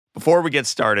Before we get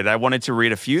started, I wanted to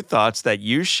read a few thoughts that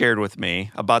you shared with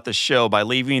me about the show by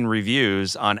leaving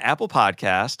reviews on Apple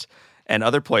Podcast and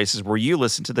other places where you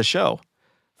listen to the show.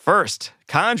 First,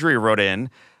 Condry wrote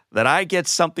in that I get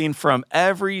something from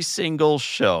every single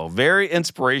show, very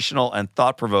inspirational and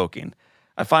thought-provoking.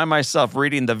 I find myself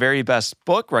reading the very best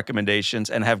book recommendations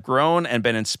and have grown and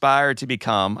been inspired to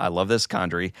become, I love this,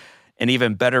 Condry, an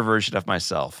even better version of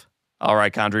myself. All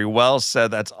right, Condry, well said.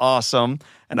 That's awesome.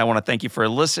 And I want to thank you for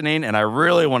listening, and I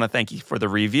really want to thank you for the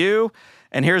review.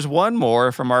 And here's one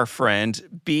more from our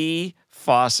friend, B.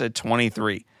 Fawcett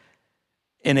 23.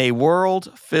 In a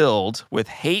world filled with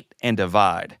hate and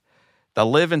divide, the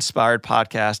Live Inspired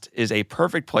podcast is a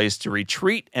perfect place to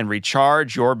retreat and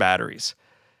recharge your batteries.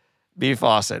 B.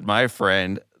 Fawcett, my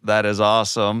friend, that is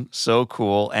awesome, so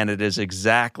cool, and it is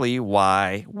exactly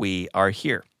why we are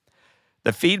here.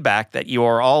 The feedback that you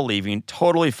are all leaving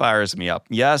totally fires me up.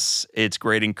 Yes, it's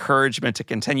great encouragement to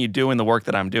continue doing the work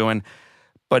that I'm doing,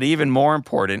 but even more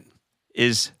important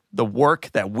is the work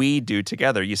that we do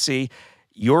together. You see,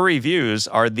 your reviews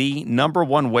are the number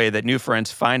one way that new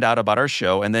friends find out about our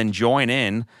show and then join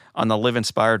in on the Live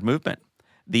Inspired movement.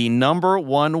 The number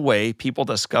one way people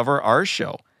discover our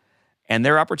show and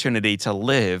their opportunity to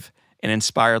live an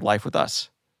inspired life with us.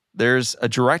 There's a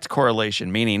direct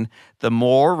correlation, meaning the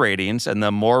more ratings and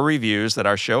the more reviews that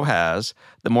our show has,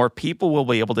 the more people will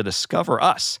be able to discover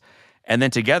us. And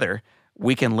then together,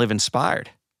 we can live inspired.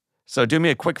 So do me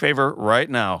a quick favor right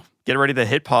now. Get ready to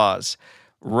hit pause.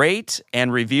 Rate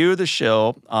and review the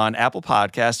show on Apple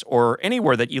Podcasts or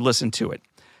anywhere that you listen to it.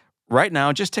 Right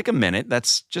now, just take a minute.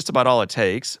 That's just about all it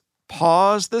takes.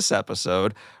 Pause this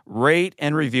episode, rate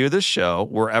and review the show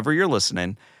wherever you're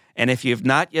listening. And if you have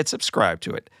not yet subscribed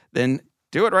to it, then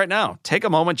do it right now. Take a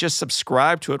moment, just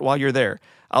subscribe to it while you're there.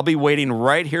 I'll be waiting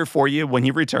right here for you when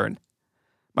you return.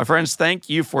 My friends, thank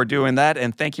you for doing that,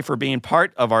 and thank you for being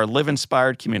part of our Live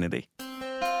Inspired community.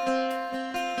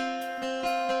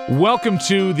 Welcome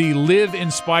to the Live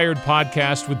Inspired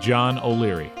podcast with John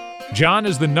O'Leary. John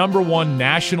is the #1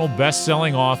 national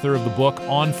best-selling author of the book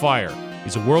On Fire.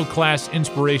 He's a world-class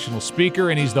inspirational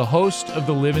speaker, and he's the host of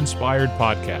the Live Inspired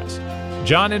podcast.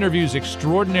 John interviews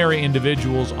extraordinary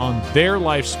individuals on their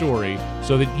life story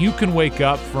so that you can wake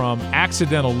up from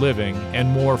accidental living and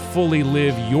more fully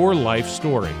live your life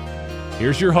story.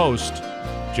 Here's your host,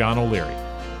 John O'Leary.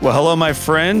 Well, hello, my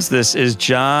friends. This is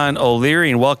John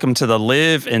O'Leary, and welcome to the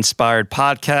Live Inspired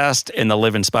podcast and the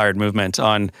Live Inspired movement.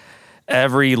 On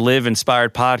every Live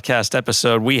Inspired podcast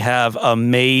episode, we have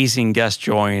amazing guests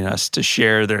joining us to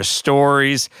share their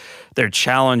stories, their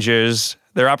challenges,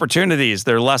 their opportunities,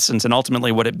 their lessons, and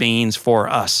ultimately what it means for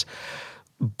us.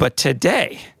 But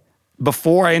today,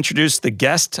 before I introduce the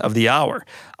guest of the hour,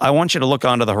 I want you to look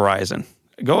onto the horizon.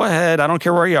 Go ahead, I don't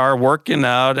care where you are, working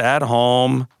out, at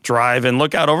home, driving,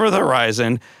 look out over the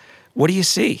horizon. What do you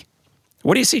see?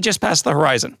 What do you see just past the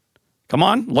horizon? Come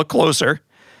on, look closer.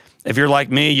 If you're like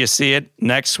me, you see it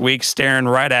next week staring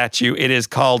right at you. It is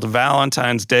called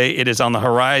Valentine's Day. It is on the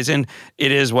horizon.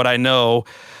 It is what I know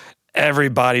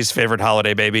everybody's favorite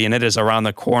holiday, baby, and it is around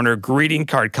the corner. Greeting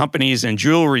card companies and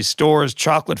jewelry stores,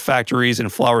 chocolate factories,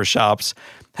 and flower shops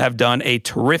have done a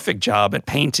terrific job at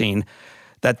painting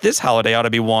that this holiday ought to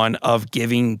be one of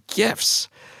giving gifts.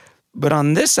 But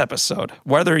on this episode,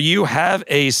 whether you have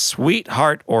a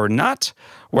sweetheart or not,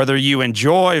 whether you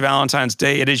enjoy Valentine's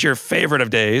Day, it is your favorite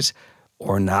of days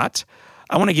or not,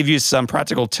 I want to give you some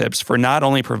practical tips for not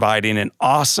only providing an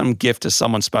awesome gift to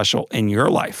someone special in your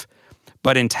life,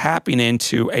 but in tapping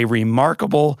into a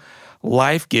remarkable,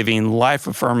 life-giving,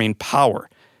 life-affirming power.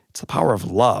 It's the power of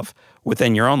love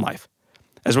within your own life.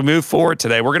 As we move forward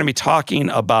today, we're going to be talking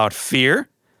about fear.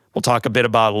 We'll talk a bit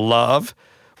about love.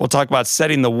 We'll talk about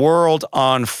setting the world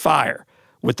on fire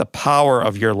with the power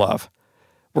of your love.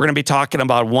 We're going to be talking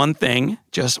about one thing,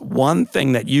 just one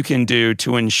thing that you can do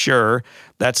to ensure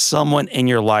that someone in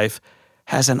your life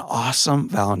has an awesome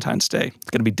Valentine's Day.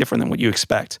 It's going to be different than what you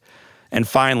expect. And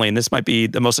finally, and this might be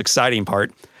the most exciting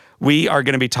part, we are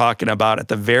going to be talking about at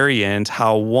the very end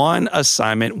how one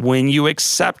assignment, when you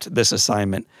accept this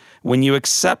assignment, when you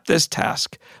accept this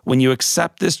task, when you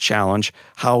accept this challenge,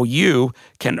 how you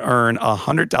can earn a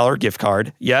 $100 gift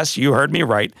card. Yes, you heard me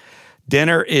right.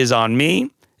 Dinner is on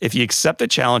me if you accept the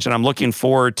challenge, and I'm looking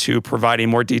forward to providing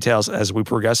more details as we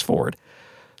progress forward.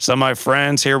 So my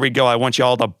friends, here we go. I want you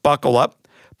all to buckle up.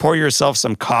 Pour yourself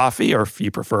some coffee, or if you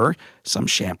prefer, some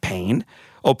champagne.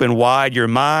 Open wide your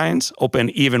minds, open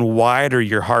even wider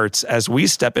your hearts as we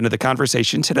step into the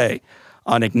conversation today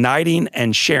on igniting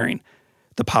and sharing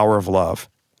the power of love.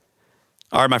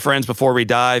 All right, my friends, before we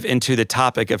dive into the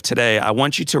topic of today, I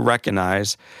want you to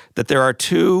recognize that there are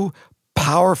two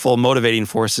powerful motivating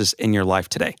forces in your life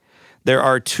today. There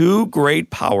are two great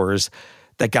powers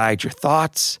that guide your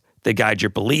thoughts, they guide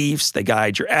your beliefs, they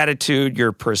guide your attitude,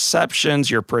 your perceptions,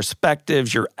 your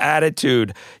perspectives, your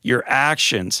attitude, your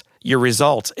actions, your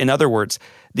results. In other words,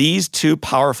 these two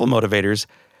powerful motivators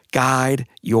guide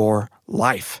your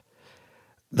life.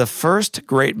 The first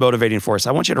great motivating force,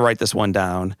 I want you to write this one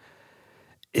down,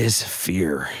 is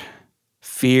fear.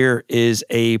 Fear is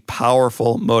a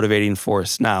powerful motivating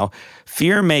force. Now,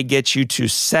 fear may get you to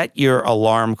set your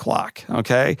alarm clock,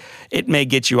 okay? It may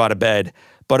get you out of bed,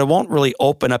 but it won't really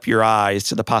open up your eyes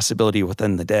to the possibility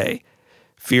within the day.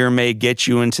 Fear may get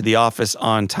you into the office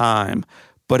on time,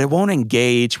 but it won't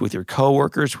engage with your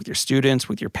coworkers, with your students,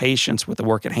 with your patients, with the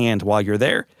work at hand while you're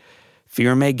there.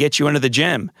 Fear may get you into the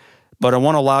gym, but it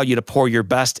won't allow you to pour your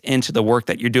best into the work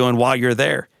that you're doing while you're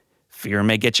there. Fear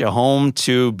may get you home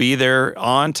to be there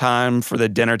on time for the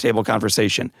dinner table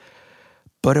conversation,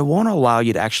 but it won't allow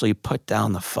you to actually put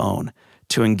down the phone,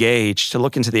 to engage, to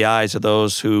look into the eyes of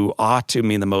those who ought to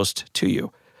mean the most to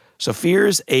you. So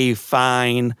fear's a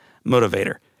fine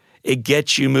motivator. It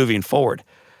gets you moving forward,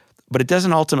 but it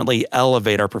doesn't ultimately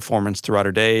elevate our performance throughout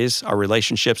our days, our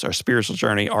relationships, our spiritual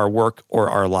journey, our work, or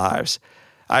our lives.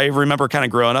 I remember kind of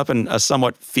growing up in a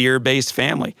somewhat fear-based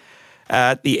family.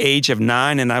 At the age of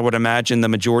 9, and I would imagine the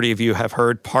majority of you have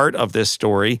heard part of this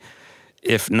story.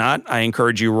 If not, I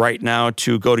encourage you right now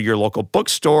to go to your local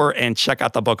bookstore and check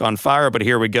out the book On Fire. But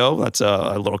here we go. That's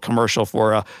a little commercial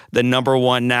for the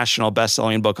 #1 national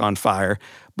best-selling book, On Fire.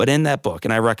 But in that book,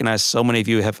 and I recognize so many of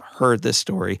you have heard this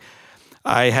story,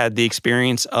 I had the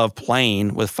experience of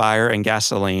playing with fire and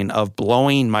gasoline, of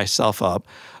blowing myself up,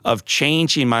 of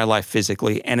changing my life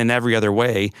physically and in every other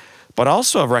way, but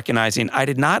also of recognizing I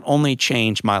did not only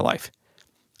change my life,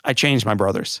 I changed my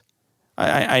brother's.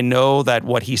 I know that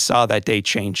what he saw that day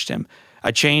changed him.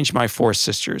 I changed my 4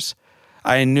 sisters.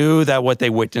 I knew that what they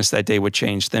witnessed that day would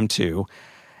change them too.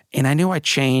 And I knew I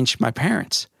changed my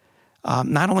parents.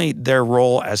 Not only their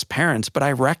role as parents, but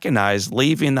I recognized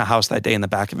leaving the house that day in the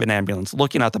back of an ambulance,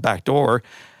 looking out the back door.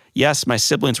 Yes, my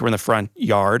siblings were in the front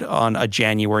yard on a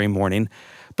January morning,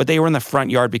 but they were in the front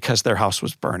yard because their house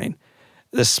was burning.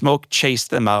 The smoke chased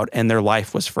them out, and their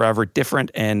life was forever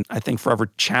different and I think forever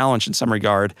challenged in some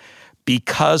regard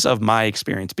because of my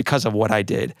experience, because of what I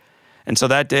did. And so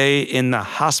that day in the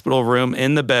hospital room,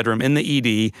 in the bedroom, in the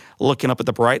ED, looking up at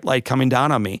the bright light coming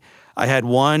down on me, I had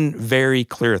one very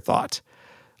clear thought.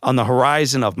 On the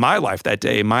horizon of my life that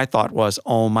day, my thought was,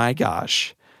 oh my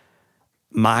gosh,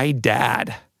 my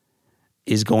dad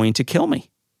is going to kill me.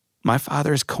 My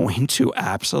father is going to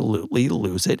absolutely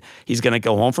lose it. He's going to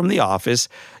go home from the office.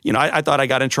 You know, I thought I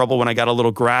got in trouble when I got a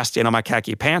little grass stain on my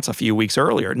khaki pants a few weeks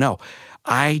earlier. No,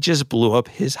 I just blew up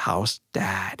his house.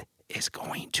 Dad is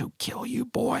going to kill you,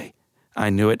 boy. I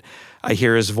knew it. I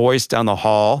hear his voice down the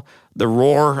hall. The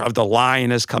roar of the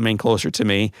lion is coming closer to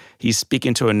me. He's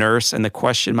speaking to a nurse, and the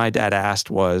question my dad asked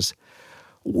was,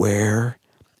 where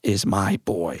is my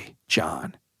boy,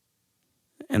 John?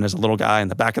 And as a little guy in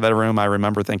the back of that room, I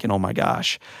remember thinking, oh my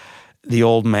gosh, the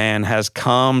old man has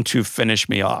come to finish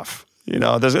me off. You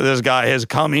know, this guy is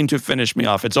coming to finish me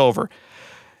off. It's over.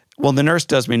 Well, the nurse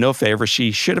does me no favor.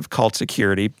 She should have called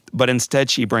security, but instead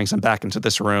she brings him back into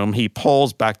this room. He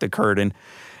pulls back the curtain,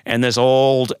 and this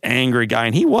old, angry guy,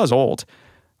 and he was old.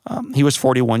 He was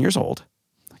 41 years old.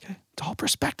 Okay, it's all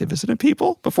perspective, isn't it,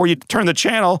 people? Before you turn the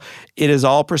channel, it is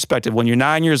all perspective. When you're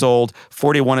 9 years old,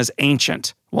 41 is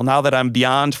ancient. Well, now that I'm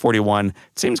beyond 41, it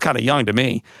seems kind of young to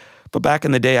me. But back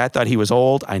in the day, I thought he was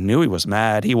old. I knew he was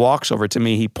mad. He walks over to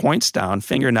me. He points down,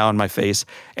 finger now in my face,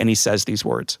 and he says these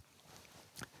words.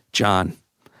 John,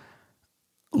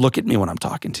 look at me when I'm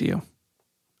talking to you.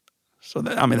 So,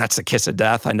 that's the kiss of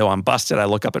death. I know I'm busted. I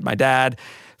look up at my dad,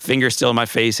 finger still in my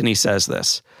face, and he says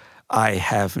this. I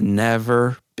have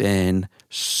never been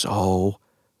so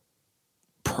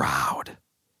proud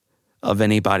of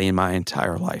anybody in my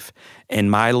entire life. And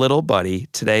my little buddy,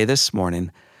 today, this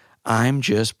morning, I'm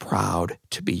just proud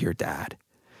to be your dad.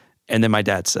 And then my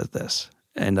dad said this,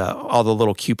 and all the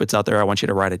little cupids out there, I want you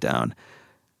to write it down.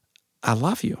 I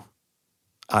love you.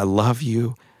 I love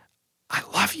you. I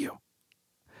love you.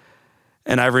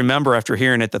 And I remember after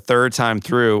hearing it the third time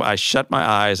through, I shut my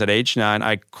eyes at age 9,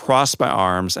 I crossed my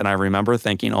arms, and I remember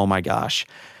thinking, oh my gosh,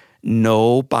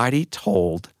 nobody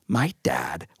told my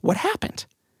dad what happened.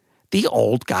 The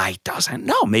old guy doesn't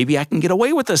know. Maybe I can get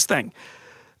away with this thing.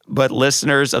 But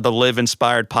listeners of the Live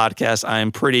Inspired podcast, I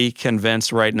am pretty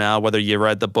convinced right now, whether you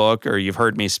read the book or you've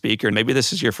heard me speak, or maybe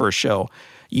this is your first show,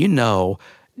 you know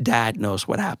Dad knows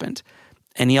what happened.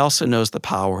 And he also knows the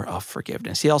power of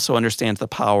forgiveness. He also understands the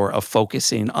power of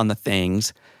focusing on the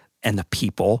things and the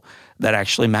people that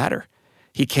actually matter.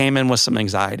 He came in with some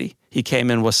anxiety. He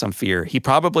came in with some fear. He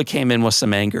probably came in with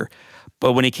some anger.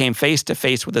 But when he came face to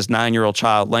face with his 9-year-old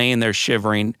child laying there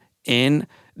shivering in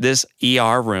this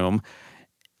ER room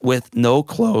with no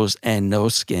clothes and no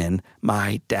skin,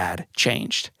 my dad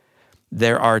changed.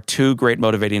 There are 2 great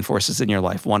motivating forces in your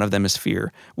life. One of them is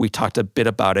fear. We talked a bit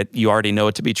about it. You already know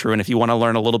it to be true. And if you want to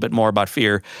learn a little bit more about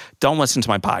fear, don't listen to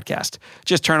my podcast.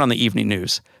 Just turn on the evening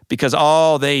news, because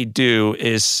all they do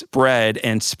is spread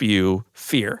and spew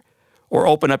fear. Or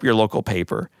open up your local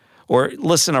paper, or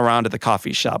listen around at the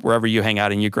coffee shop, wherever you hang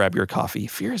out and you grab your coffee.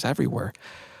 Fear is everywhere.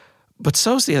 But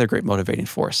so is the other great motivating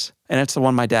force. And it's the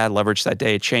one my dad leveraged that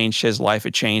day. It changed his life.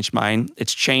 It changed mine.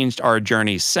 It's changed our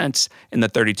journey since in the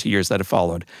 32 years that have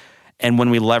followed. And when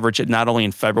we leverage it, not only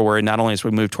in February, not only as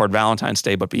we move toward Valentine's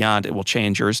Day, but beyond, it will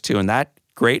change yours too. And that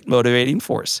great motivating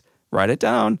force, write it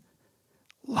down,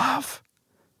 love.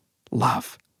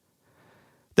 Love.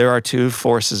 There are 2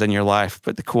 forces in your life,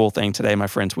 but the cool thing today, my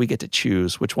friends, we get to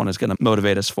choose which one is going to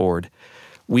motivate us forward.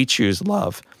 We choose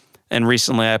love. And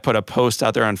recently I put a post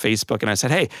out there on Facebook and I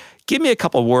said, hey, give me a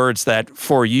couple words that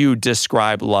for you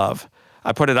describe love.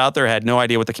 I put it out there, had no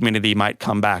idea what the community might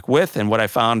come back with. And what I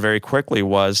found very quickly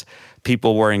was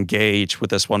people were engaged with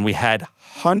this one. We had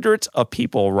hundreds of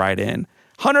people write in.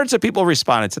 Hundreds of people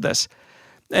responded to this.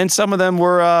 And some of them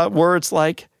were words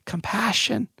like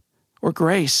compassion or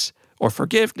grace or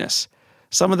forgiveness.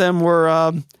 Some of them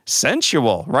were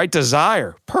sensual, right?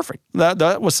 Desire. Perfect.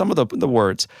 That was some of the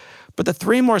words. But the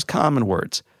 3 most common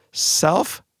words,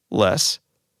 selfless,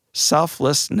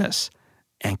 selflessness,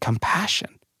 and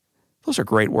compassion. Those are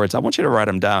great words. I want you to write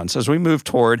them down. So as we move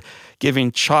toward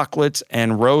giving chocolates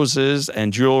and roses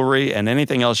and jewelry and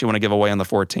anything else you want to give away on the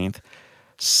 14th,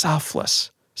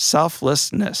 selfless,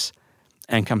 selflessness,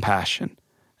 and compassion.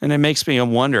 And it makes me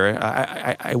wonder,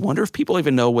 I wonder if people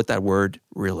even know what that word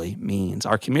really means.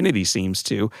 Our community seems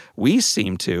to. We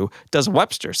seem to. Does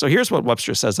Webster. So here's what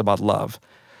Webster says about love.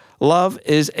 Love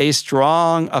is a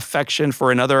strong affection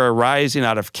for another arising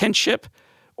out of kinship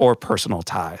or personal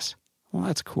ties. Well,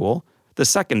 that's cool. The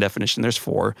second definition, there's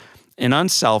 4, an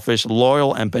unselfish,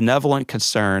 loyal, and benevolent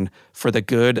concern for the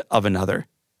good of another.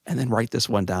 And then write this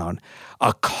one down.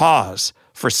 A cause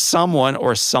for someone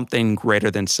or something greater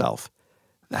than self.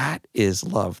 That is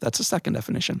love. That's the second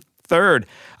definition. Third,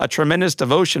 a tremendous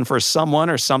devotion for someone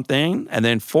or something. And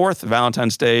then 4th,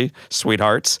 Valentine's Day,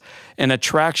 sweethearts, an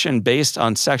attraction based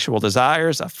on sexual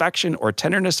desires, affection, or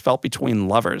tenderness felt between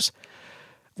lovers.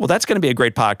 Well, that's going to be a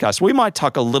great podcast. We might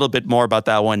talk a little bit more about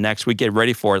that one next week. Get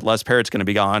ready for it. Les Parrott's going to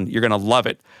be on. You're going to love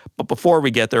it. But before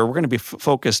we get there, we're going to be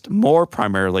focused more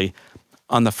primarily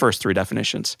on the first 3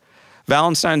 definitions.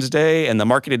 Valentine's Day and the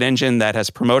marketing engine that has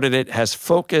promoted it has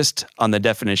focused on the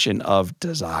definition of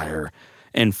desire.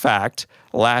 In fact,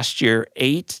 last year,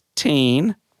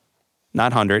 18,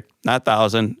 not 100, not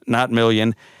 1,000, not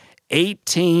million,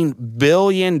 $18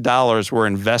 billion were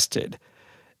invested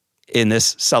in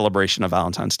this celebration of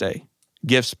Valentine's Day,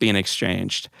 gifts being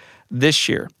exchanged. This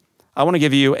year, I want to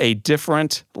give you a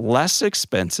different, less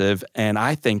expensive, and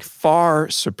I think far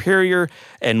superior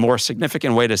and more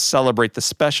significant way to celebrate the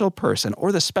special person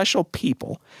or the special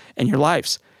people in your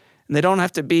lives. And they don't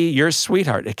have to be your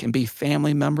sweetheart. It can be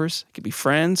family members. It can be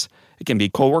friends. It can be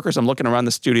coworkers. I'm looking around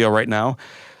the studio right now.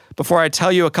 Before I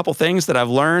tell you a couple things that I've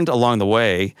learned along the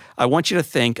way, I want you to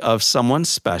think of someone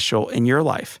special in your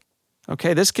life.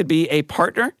 Okay, this could be a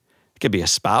partner. It could be a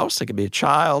spouse. It could be a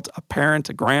child, a parent,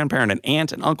 a grandparent, an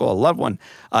aunt, an uncle, a loved one,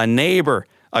 a neighbor,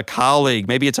 a colleague.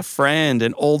 Maybe it's a friend,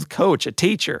 an old coach, a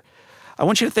teacher. I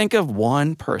want you to think of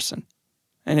one person.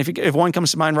 And if one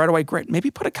comes to mind right away, great.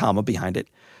 Maybe put a comma behind it.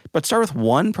 But start with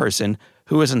one person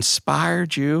who has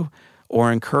inspired you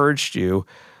or encouraged you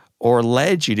or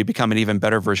led you to become an even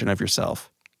better version of yourself.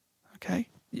 Okay?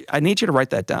 I need you to write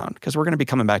that down because we're going to be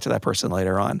coming back to that person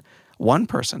later on. One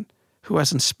person who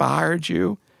has inspired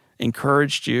you,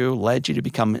 encouraged you, led you to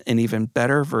become an even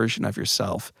better version of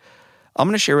yourself. I'm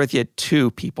going to share with you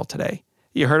 2 people today.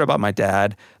 You heard about my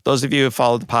dad. Those of you who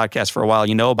followed the podcast for a while,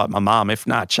 you know about my mom. If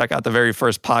not, check out the very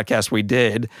first podcast we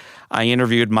did. I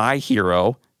interviewed my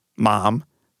hero, Mom.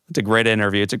 It's a great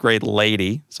interview. It's a great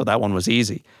lady, so that one was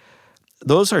easy.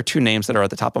 Those are 2 names that are at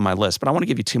the top of my list, but I want to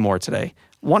give you 2 more today.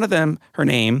 One of them, her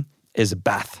name is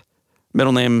Beth.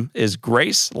 Middle name is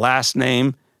Grace, last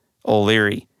name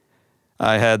O'Leary.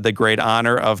 I had the great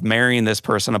honor of marrying this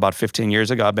person about 15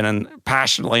 years ago. I've been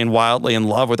passionately and wildly in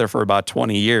love with her for about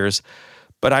 20 years.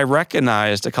 But I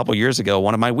recognized a couple years ago,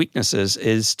 one of my weaknesses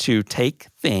is to take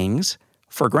things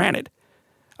for granted.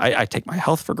 I take my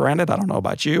health for granted. I don't know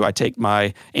about you. I take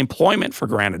my employment for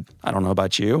granted. I don't know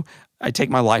about you. I take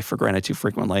my life for granted too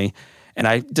frequently. And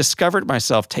I discovered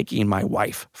myself taking my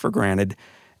wife for granted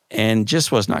and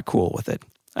just was not cool with it.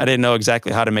 I didn't know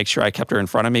exactly how to make sure I kept her in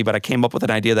front of me, but I came up with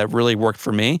an idea that really worked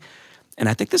for me. And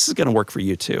I think this is going to work for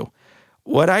you too.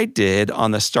 What I did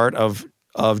on the start of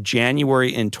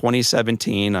January in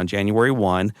 2017, on January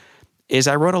 1, is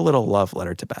I wrote a little love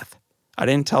letter to Beth. I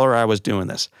didn't tell her I was doing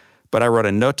this, but I wrote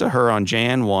a note to her on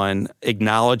Jan 1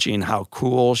 acknowledging how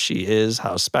cool she is,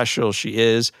 how special she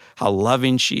is, how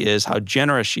loving she is, how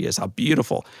generous she is, how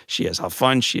beautiful she is, how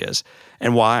fun she is,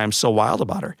 and why I'm so wild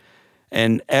about her.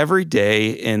 And every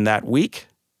day in that week,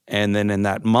 and then in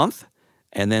that month,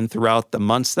 and then throughout the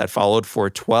months that followed for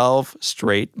 12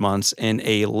 straight months in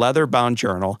a leather-bound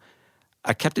journal,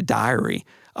 I kept a diary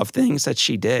of things that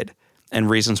she did and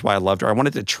reasons why I loved her. I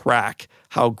wanted to track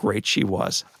how great she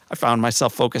was. I found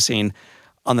myself focusing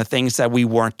on the things that we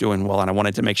weren't doing well, and I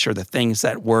wanted to make sure the things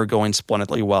that were going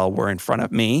splendidly well were in front of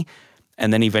me,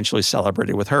 and then eventually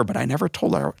celebrated with her. But I never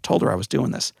told her I was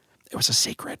doing this. It was a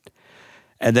secret.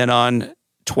 And then on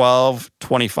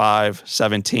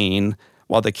 12/25/17,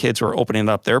 while the kids were opening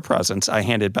up their presents, I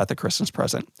handed Beth a Christmas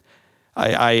present.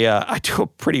 I do a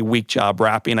pretty weak job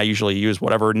wrapping. I usually use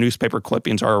whatever newspaper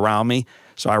clippings are around me.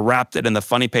 So I wrapped it in the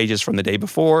funny pages from the day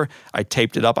before. I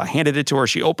taped it up. I handed it to her.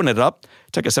 She opened it up,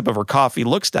 took a sip of her coffee,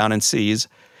 looks down and sees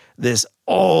this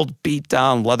old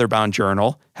beat-down leather-bound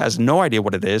journal, has no idea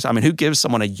what it is. I mean, who gives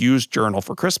someone a used journal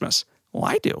for Christmas? Well,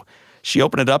 I do. She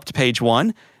opened it up to page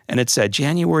 1, and it said,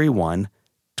 January 1,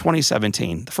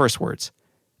 2017, the first words,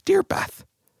 Dear Beth.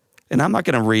 And I'm not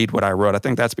going to read what I wrote. I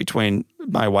think that's between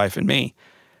my wife and me.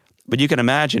 But you can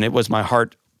imagine it was my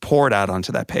heart poured out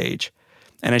onto that page.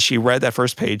 And as she read that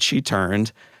first page, she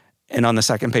turned, and on the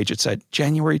second page it said,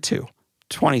 January 2,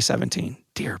 2017,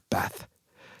 Dear Beth.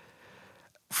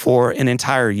 For an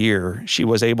entire year, she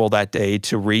was able that day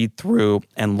to read through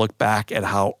and look back at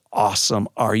how awesome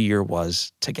our year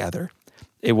was together.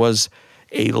 It was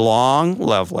a long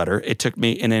love letter. It took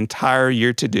me an entire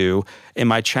year to do. And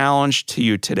my challenge to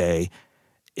you today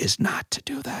is not to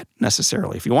do that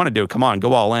necessarily. If you want to do it, come on,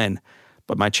 go all in.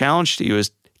 But my challenge to you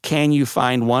is, can you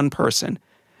find one person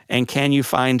and can you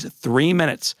find 3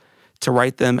 minutes to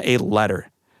write them a letter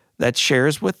that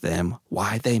shares with them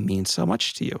why they mean so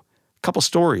much to you? A couple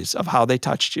stories of how they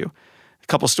touched you. A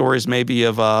couple stories maybe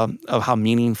of how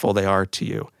meaningful they are to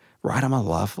you. Write them a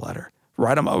love letter.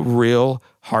 Write them a real,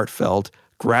 heartfelt,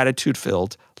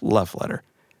 gratitude-filled love letter.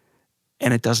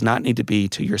 And it does not need to be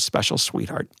to your special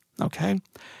sweetheart, okay?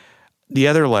 The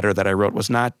other letter that I wrote was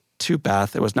not to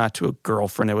Beth. It was not to a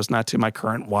girlfriend. It was not to my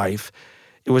current wife.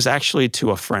 It was actually to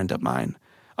a friend of mine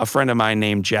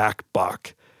named Jack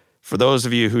Buck. For those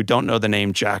of you who don't know the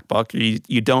name Jack Buck,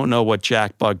 you don't know what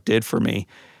Jack Buck did for me,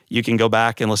 you can go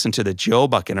back and listen to the Joe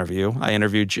Buck interview. I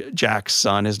interviewed Jack's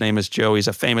son. His name is Joe. He's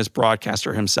a famous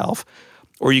broadcaster himself.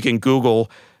 Or you can Google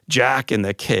Jack and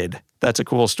the Kid. That's a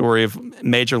cool story of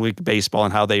Major League Baseball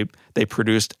and how they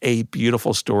produced a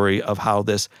beautiful story of how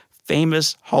this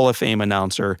famous Hall of Fame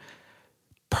announcer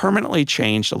permanently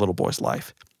changed a little boy's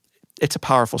life. It's a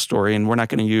powerful story, and we're not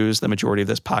going to use the majority of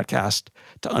this podcast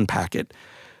to unpack it.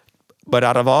 But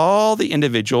out of all the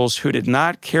individuals who did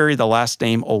not carry the last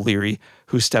name O'Leary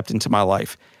who stepped into my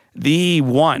life, the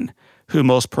one who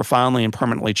most profoundly and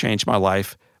permanently changed my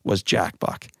life was Jack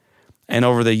Buck. And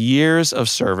over the years of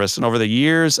service and over the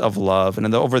years of love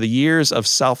and over the years of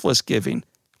selfless giving,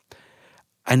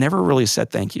 I never really said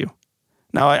thank you.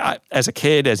 Now, I as a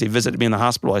kid, as he visited me in the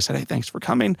hospital, I said, hey, thanks for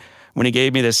coming. When he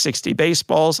gave me the 60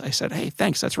 baseballs, I said, hey,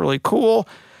 thanks, that's really cool.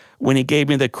 When he gave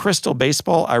me the crystal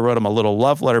baseball, I wrote him a little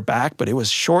love letter back, but it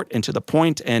was short and to the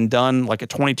point and done like a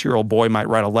 22-year-old boy might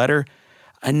write a letter.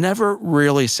 I never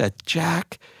really said,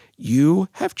 Jack, you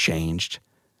have changed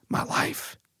my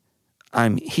life.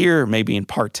 I'm here maybe in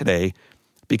part today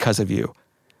because of you.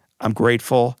 I'm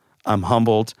grateful, I'm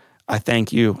humbled, I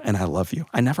thank you, and I love you.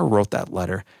 I never wrote that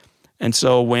letter. And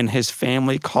so when his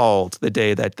family called the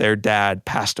day that their dad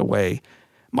passed away,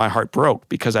 my heart broke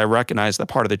because I recognized that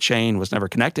part of the chain was never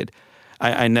connected.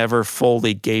 I never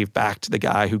fully gave back to the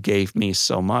guy who gave me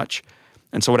so much.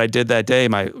 And so what I did that day,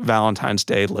 my Valentine's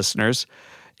Day listeners,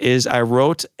 is I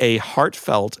wrote a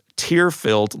heartfelt,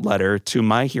 tear-filled letter to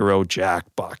my hero, Jack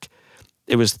Buck.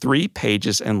 It was 3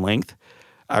 pages in length.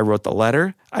 I wrote the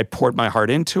letter. I poured my heart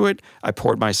into it. I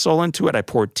poured my soul into it. I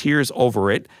poured tears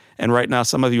over it. And right now,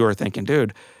 some of you are thinking,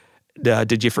 dude,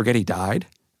 did you forget he died?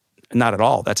 Not at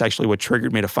all. That's actually what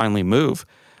triggered me to finally move.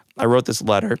 I wrote this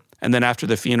letter, and then after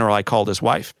the funeral, I called his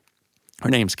wife. Her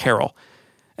name's Carol.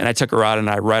 And I took her out and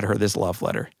I read her this love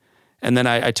letter. And then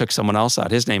I took someone else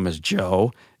out. His name is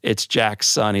Joe. It's Jack's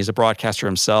son. He's a broadcaster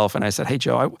himself. And I said, hey,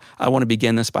 Joe, I want to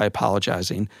begin this by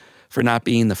apologizing for not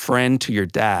being the friend to your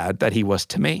dad that he was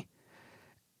to me.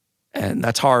 And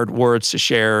that's hard words to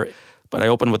share. But I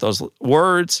opened with those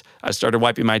words. I started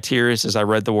wiping my tears as I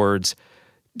read the words,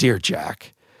 Dear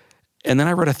Jack. And then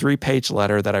I wrote a 3-page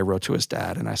letter that I wrote to his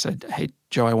dad. And I said, hey,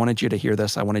 Joe, I wanted you to hear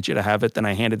this. I wanted you to have it. Then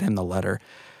I handed him the letter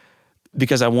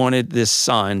because I wanted this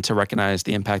son to recognize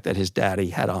the impact that his daddy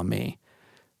had on me.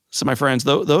 So my friends,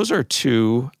 those are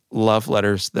 2 love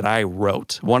letters that I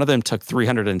wrote. One of them took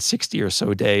 360 or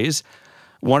so days.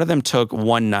 One of them took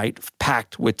one night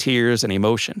packed with tears and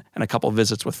emotion and a couple of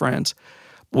visits with friends.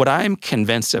 What I'm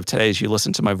convinced of today as you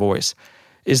listen to my voice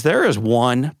is there is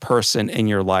one person in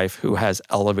your life who has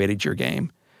elevated your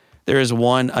game. There is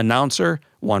one announcer,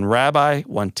 one rabbi,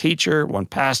 one teacher, one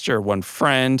pastor, one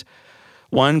friend,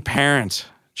 one parent.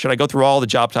 Should I go through all the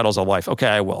job titles of life? Okay,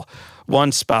 I will.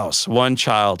 One spouse, one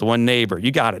child, one neighbor.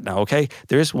 You got it now, okay?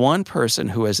 There's one person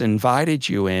who has invited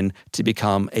you in to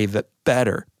become a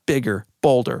better, bigger,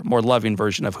 bolder, more loving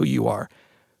version of who you are.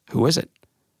 Who is it?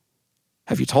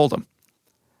 Have you told them?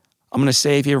 I'm going to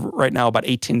save you right now about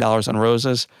 $18 on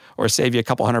roses or save you a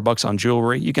couple $100 on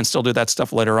jewelry. You can still do that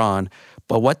stuff later on.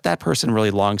 But what that person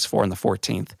really longs for on the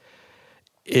 14th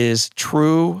is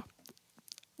true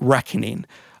reckoning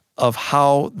of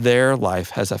how their life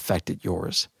has affected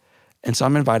yours. And so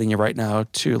I'm inviting you right now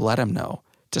to let them know,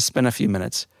 to spend a few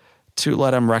minutes, to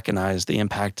let them recognize the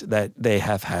impact that they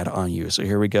have had on you. So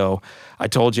here we go. I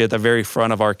told you at the very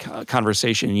front of our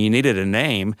conversation, you needed a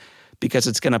name because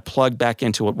it's going to plug back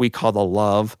into what we call the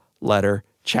Love Letter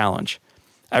Challenge.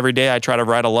 Every day I try to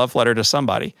write a love letter to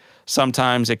somebody.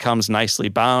 Sometimes it comes nicely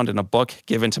bound in a book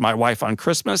given to my wife on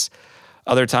Christmas.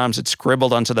 Other times it's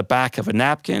scribbled onto the back of a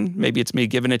napkin. Maybe it's me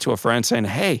giving it to a friend saying,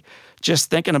 hey,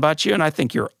 just thinking about you and I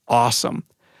think you're awesome.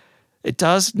 It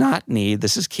does not need,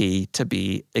 this is key, to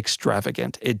be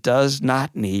extravagant. It does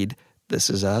not need,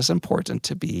 this is as important,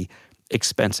 to be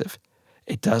expensive.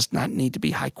 It does not need to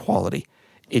be high quality.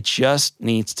 It just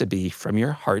needs to be from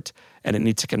your heart, and it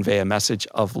needs to convey a message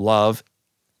of love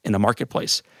in a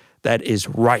marketplace that is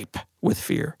ripe with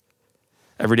fear.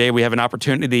 Every day we have an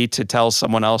opportunity to tell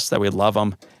someone else that we love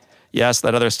them. Yes,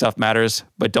 that other stuff matters,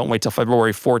 but don't wait till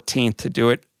February 14th to do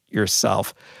it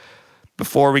yourself.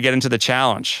 Before we get into the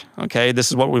challenge, okay, this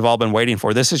is what we've all been waiting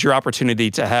for. This is your opportunity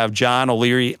to have John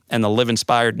O'Leary and the Live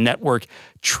Inspired Network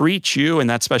treat you and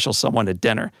that special someone to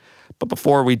dinner. But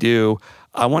before we do,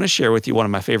 I want to share with you one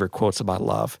of my favorite quotes about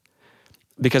love,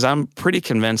 because I'm pretty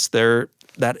convinced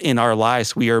that in our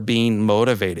lives we are being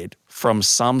motivated from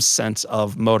some sense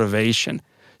of motivation.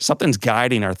 Something's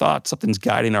guiding our thoughts, something's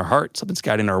guiding our heart, something's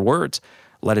guiding our words.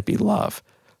 Let it be love.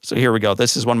 So here we go.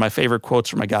 This is one of my favorite quotes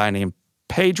from a guy named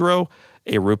Pedro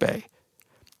Arrupe.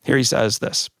 Here he says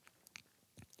this: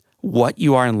 what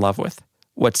you are in love with,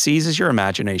 what seizes your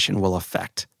imagination will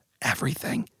affect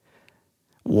everything.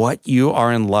 What you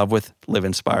are in love with, Live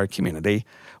Inspired community,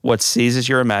 what seizes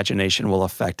your imagination will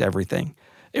affect everything.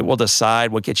 It will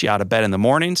decide what gets you out of bed in the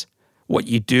mornings, what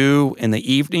you do in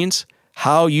the evenings,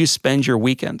 how you spend your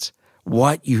weekends,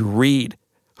 what you read,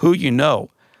 who you know,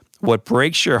 what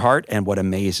breaks your heart, and what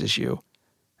amazes you.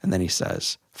 And then he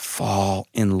says, fall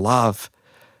in love,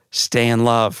 stay in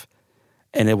love,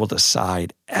 and it will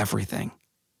decide everything.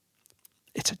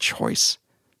 It's a choice.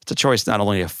 It's a choice not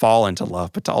only to fall into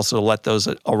love, but to also let those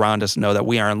around us know that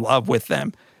we are in love with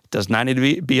them. It does not need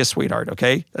to be a sweetheart,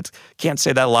 okay? Can't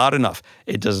say that loud enough.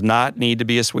 It does not need to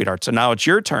be a sweetheart. So now it's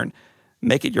your turn.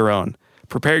 Make it your own.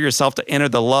 Prepare yourself to enter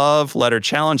the Love Letter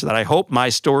Challenge that I hope my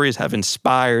stories have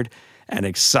inspired and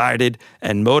excited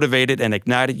and motivated and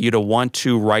ignited you to want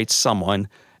to write someone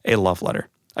a love letter.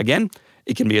 Again,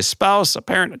 it can be a spouse, a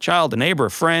parent, a child, a neighbor,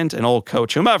 a friend, an old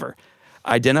coach, whomever.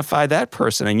 Identify that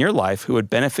person in your life who would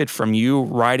benefit from you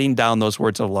writing down those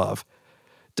words of love.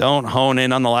 Don't hone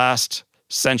in on the last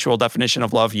sensual definition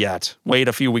of love yet. Wait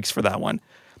a few weeks for that one.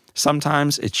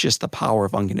 Sometimes it's just the power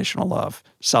of unconditional love,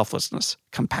 selflessness,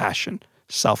 compassion,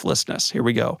 selflessness. Here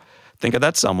we go. Think of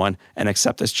that someone and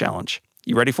accept this challenge.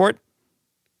 You ready for it?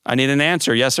 I need an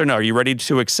answer, yes or no. Are you ready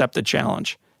to accept the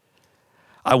challenge?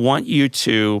 I want you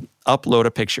to upload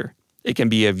a picture. It can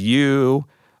be of you,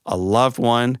 a loved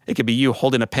one. It could be you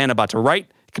holding a pen about to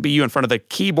write. It could be you in front of the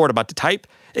keyboard about to type.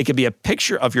 It could be a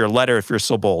picture of your letter if you're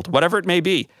so bold. Whatever it may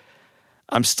be.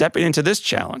 I'm stepping into this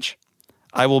challenge.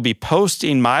 I will be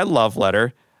posting my love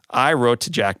letter I wrote to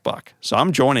Jack Buck. So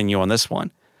I'm joining you on this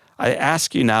one. I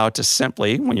ask you now to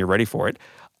simply, when you're ready for it,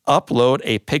 upload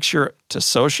a picture to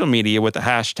social media with the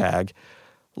hashtag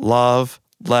Love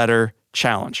Letter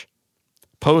Challenge.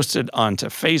 Post it onto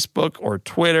Facebook or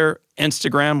Twitter,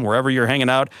 Instagram, wherever you're hanging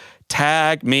out.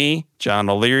 tag me, John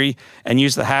O'Leary, and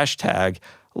use the hashtag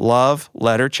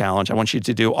 #LoveLetterChallenge. I want you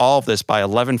to do all of this by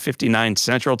 11:59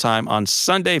 Central Time on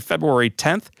Sunday, February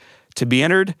 10th, to be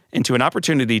entered into an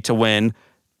opportunity to win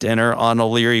dinner on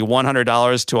O'Leary,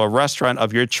 $100 to a restaurant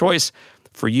of your choice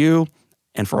for you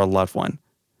and for a loved one.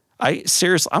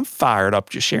 I'm fired up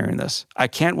just sharing this. I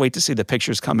can't wait to see the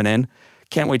pictures coming in.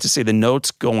 Can't wait to see the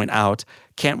notes going out.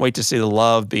 Can't wait to see the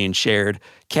love being shared.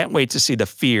 Can't wait to see the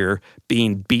fear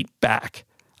being beat back.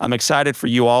 I'm excited for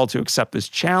you all to accept this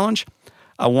challenge.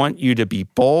 I want you to be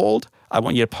bold. I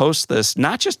want you to post this,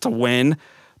 not just to win,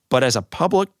 but as a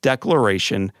public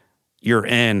declaration. You're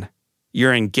in,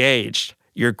 you're engaged,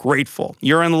 you're grateful,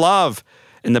 you're in love,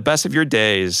 and the best of your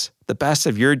days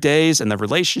and the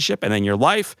relationship and in your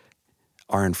life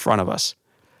are in front of us.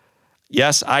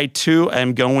 Yes, I too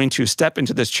am going to step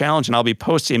into this challenge, and I'll be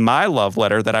posting my love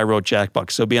letter that I wrote Jack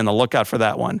Buck, so be on the lookout for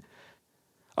that one.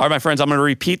 All right, my friends, I'm going to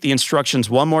repeat the instructions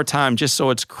one more time just so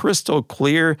it's crystal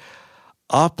clear.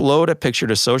 Upload a picture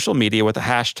to social media with the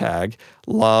hashtag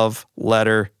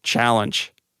 #LoveLetterChallenge.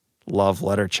 Love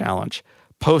Letter Challenge.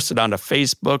 Post it onto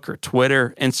Facebook or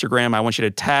Twitter, Instagram. I want you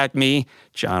to tag me,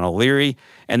 John O'Leary,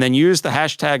 and then use the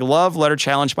hashtag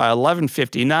 #LoveLetterChallenge by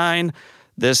 11:59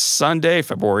 this Sunday,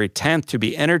 February 10th, to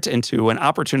be entered into an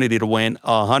opportunity to win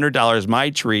 $100, my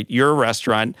treat, your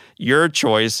restaurant, your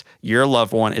choice, your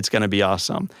loved one. It's going to be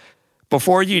awesome.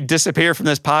 Before you disappear from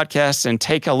this podcast and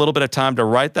take a little bit of time to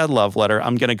write that love letter,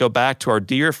 I'm going to go back to our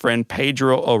dear friend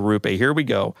Pedro Orupe. Here we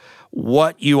go.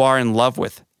 What you are in love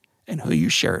with and who you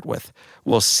share it with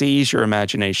will seize your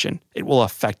imagination. It will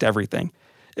affect everything.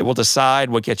 It will decide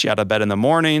what gets you out of bed in the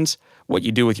mornings, what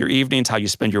you do with your evenings, how you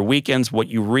spend your weekends, what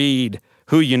you read,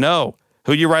 who you know,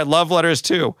 who you write love letters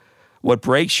to, what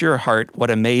breaks your heart,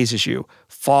 what amazes you.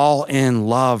 Fall in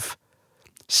love.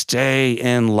 Stay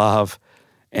in love,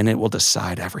 and it will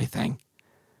decide everything.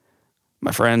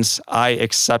 My friends, I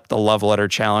accept the Love Letter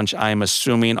Challenge. I am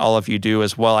assuming all of you do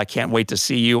as well. I can't wait to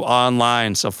see you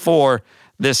online. So for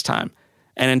this time,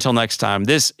 and until next time,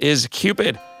 this is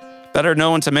Cupid, better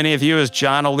known to many of you as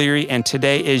John O'Leary, and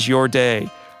today is your day.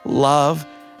 Love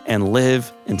and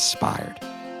live inspired.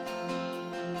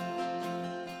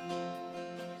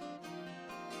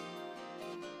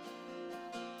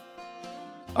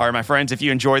 All right, my friends, if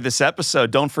you enjoyed this episode,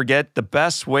 don't forget the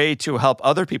best way to help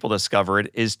other people discover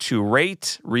it is to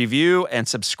rate, review, and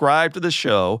subscribe to the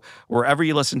show wherever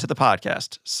you listen to the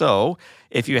podcast. So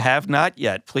if you have not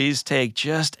yet, please take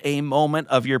just a moment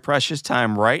of your precious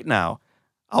time right now.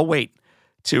 I'll wait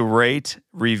to rate,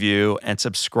 review, and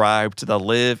subscribe to the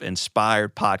Live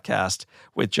Inspired podcast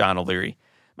with John O'Leary.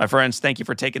 My friends, thank you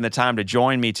for taking the time to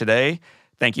join me today.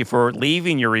 Thank you for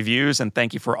leaving your reviews, and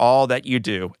thank you for all that you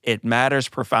do. It matters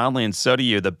profoundly, and so do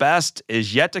you. The best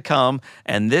is yet to come,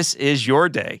 and this is your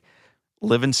day.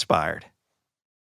 Live inspired.